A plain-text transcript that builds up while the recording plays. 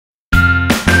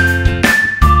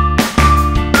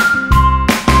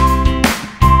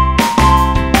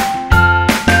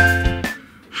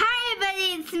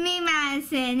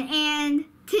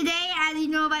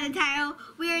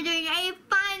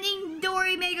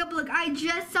makeup look. I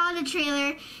just saw the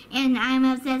trailer and I'm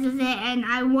obsessed with it and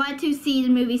I want to see the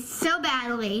movie so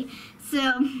badly. So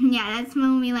yeah, that's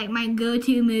movie like my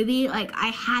go-to movie. Like I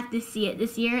have to see it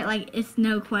this year. Like it's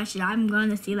no question. I'm going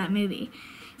to see that movie.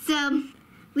 So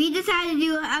we decided to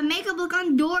do a makeup look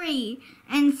on Dory.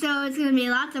 And so it's going to be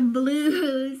lots of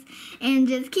blues and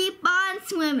just keep on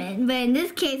swimming. But in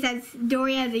this case, as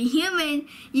Dory as a human,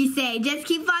 you say just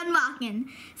keep on walking.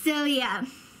 So yeah.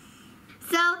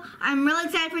 So I'm really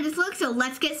excited for this look, so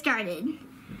let's get started.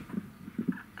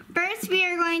 First, we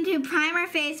are going to prime our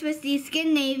face with the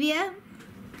SKINDINAVIA.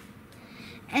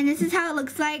 And this is how it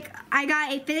looks like. I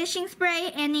got a finishing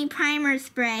spray and a primer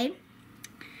spray.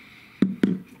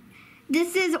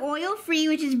 This is oil-free,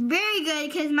 which is very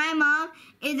good because my mom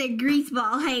is a grease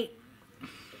ball. Hey.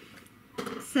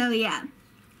 So yeah,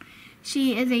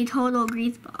 she is a total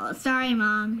grease ball. Sorry,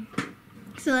 Mom.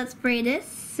 So let's spray this.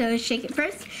 So shake it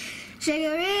first. Shake it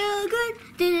real good.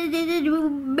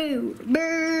 Boo.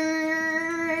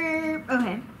 Burp.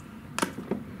 Okay.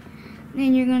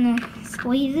 Then you're gonna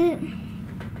squeeze it.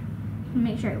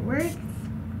 Make sure it works.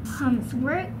 Pumps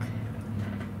work.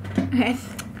 Okay.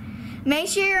 Make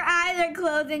sure your eyes are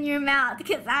closed in your mouth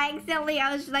because I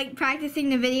was like practicing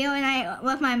the video and I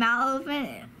left my mouth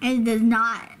open and it does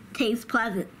not taste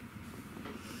pleasant.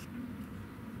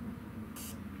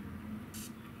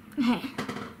 Okay,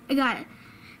 I got it.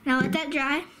 Now let that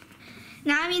dry.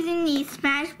 Now I'm using the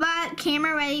Smashbox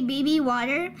Camera Ready BB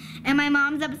Water and my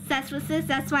mom's obsessed with this.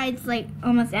 That's why it's like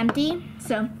almost empty.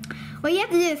 So what you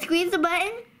have to do is squeeze the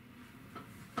button.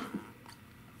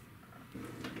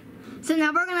 So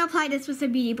now we're going to apply this with a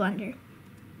beauty blender.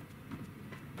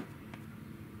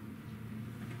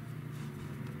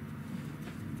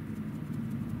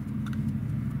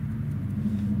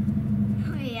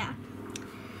 Oh yeah.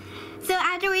 So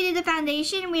after we do the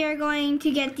foundation, we are going to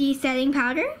get the setting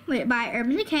powder by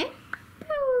Decay.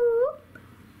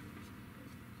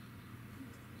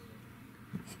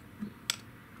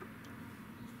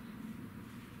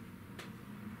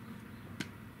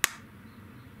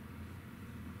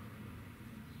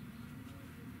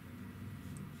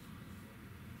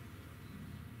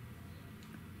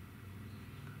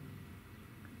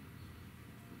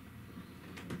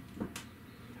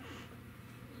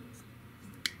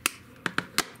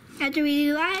 After we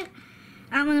do that,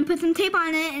 I'm going to put some tape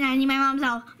on it and I need my mom's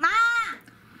help. Mom!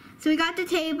 So we got the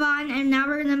tape on and now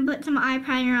we're going to put some eye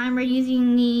primer on. We're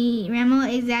using the Rimmel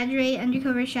Exaggerate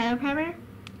undercover shadow primer.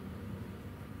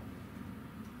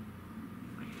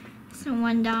 So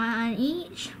one dot on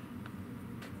each.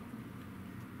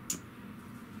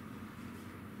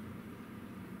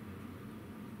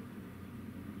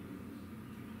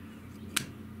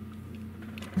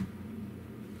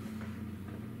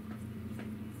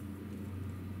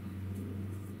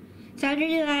 So after we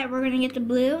do that, we're going to get the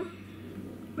blue.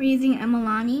 We're using a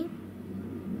Milani.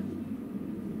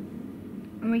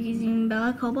 And we're using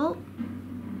Bella Cobalt.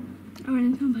 And we're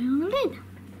going to put it on the lid.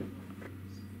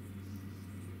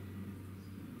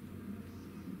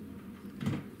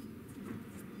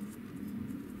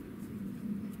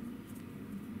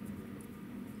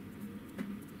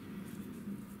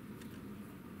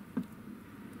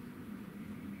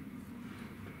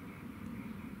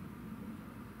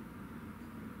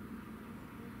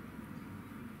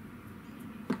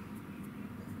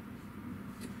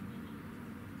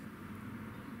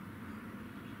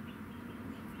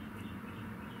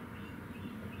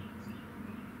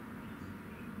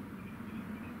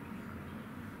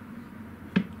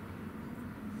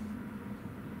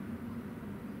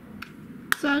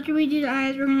 So after we do the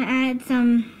eyes, we're going to add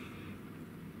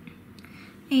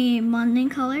a blending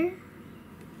color.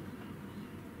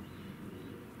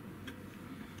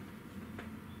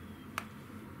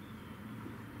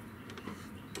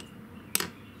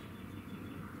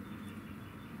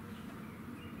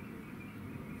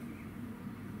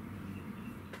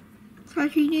 So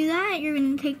after you do that, you're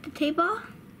going to take the tape off.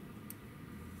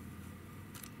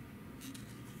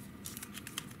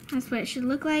 That's what it should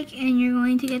look like, and you're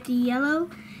going to get the yellow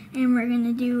and we're going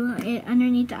to do it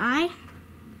underneath the eye.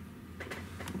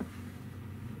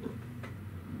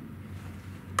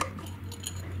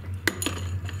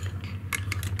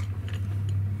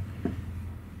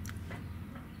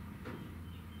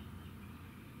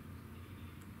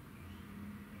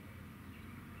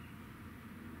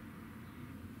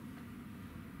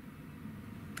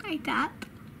 Like that.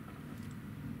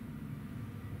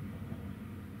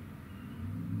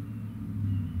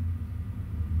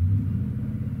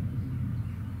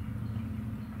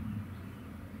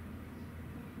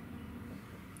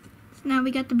 So now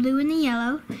we got the blue and the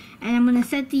yellow, and I'm going to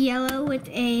set the yellow with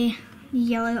a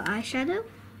yellow eyeshadow.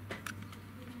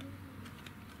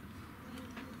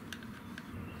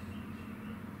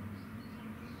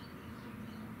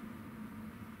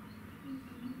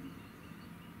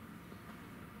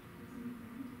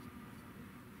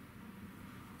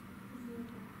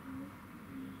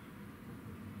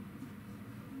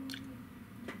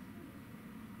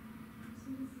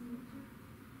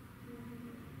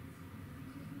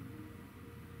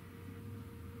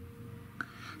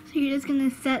 you're just gonna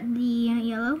set the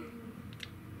yellow.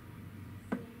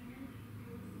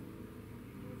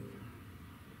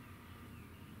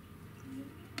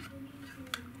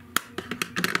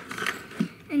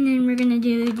 And then we're gonna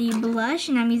do the blush,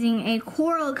 and I'm using a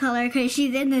coral color because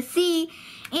she's in the sea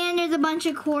and there's a bunch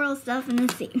of coral stuff in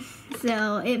the sea.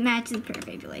 So it matches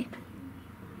perfectly.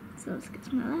 So let's get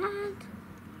some of that.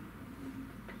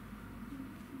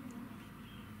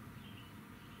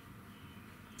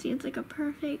 See, it's like a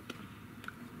perfect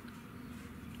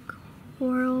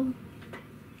coral.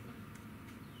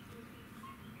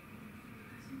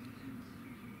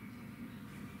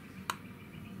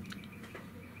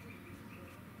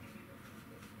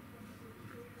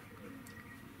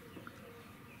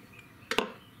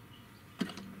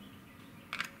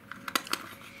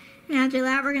 And after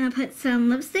that, we're gonna put some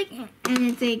lipstick, and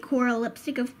it's a coral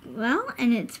lipstick as well,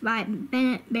 and it's by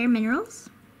Bare Minerals.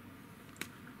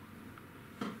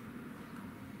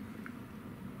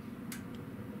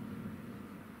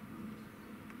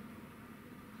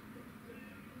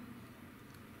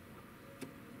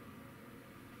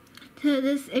 So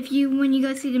this, when you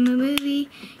go see the movie,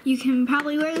 you can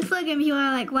probably wear this look, and people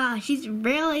are like, wow, she's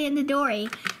really into Dory.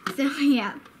 So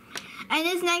yeah. And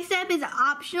this next step is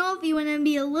optional if you want to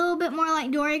be a little bit more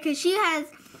like Dory, because she has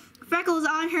freckles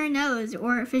on her nose,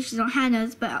 or fishes don't have a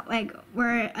nose, but like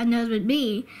where a nose would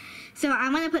be. So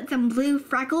I'm going to put some blue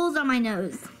freckles on my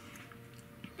nose.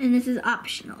 And this is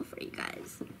optional for you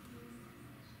guys.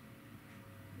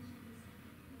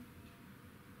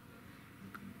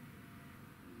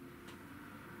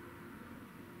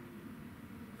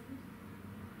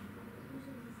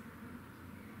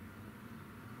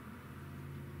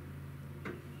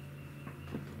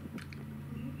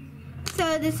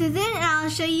 So this is it, and I'll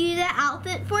show you the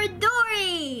outfit for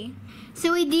Dory.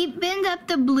 So we deepened up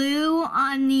the blue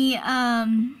on the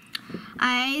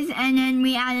eyes, and then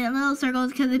we added little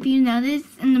circles, because if you notice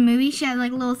in the movie, she has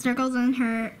like little circles on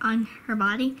her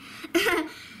body.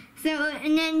 So,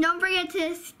 and then don't forget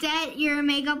to set your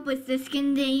makeup with the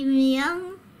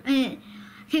SKINDINAVIA,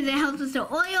 because it helps with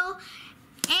the oil,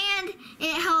 and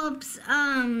it helps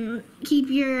keep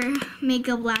your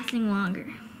makeup lasting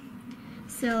longer.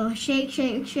 So shake,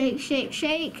 shake, shake, shake,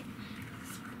 shake.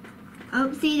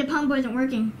 Oh, see, the pump wasn't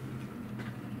working.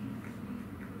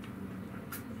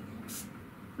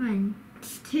 1,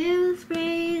 2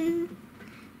 sprays, and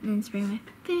then spray my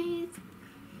face,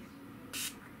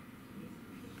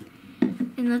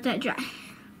 and let that dry.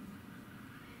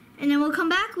 And then we'll come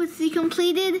back with the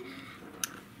completed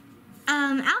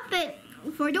outfit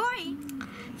for Dory.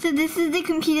 So this is the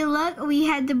completed look. We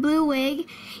had the blue wig,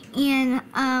 and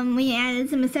we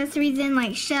added some accessories in,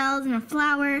 like shells and a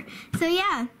flower. So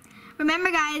yeah,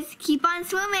 remember guys, keep on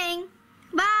swimming.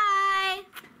 Bye!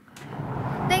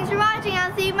 Thanks for watching.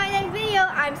 I'll see you in my next video.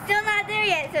 I'm still not there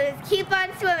yet, so just keep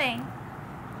on swimming.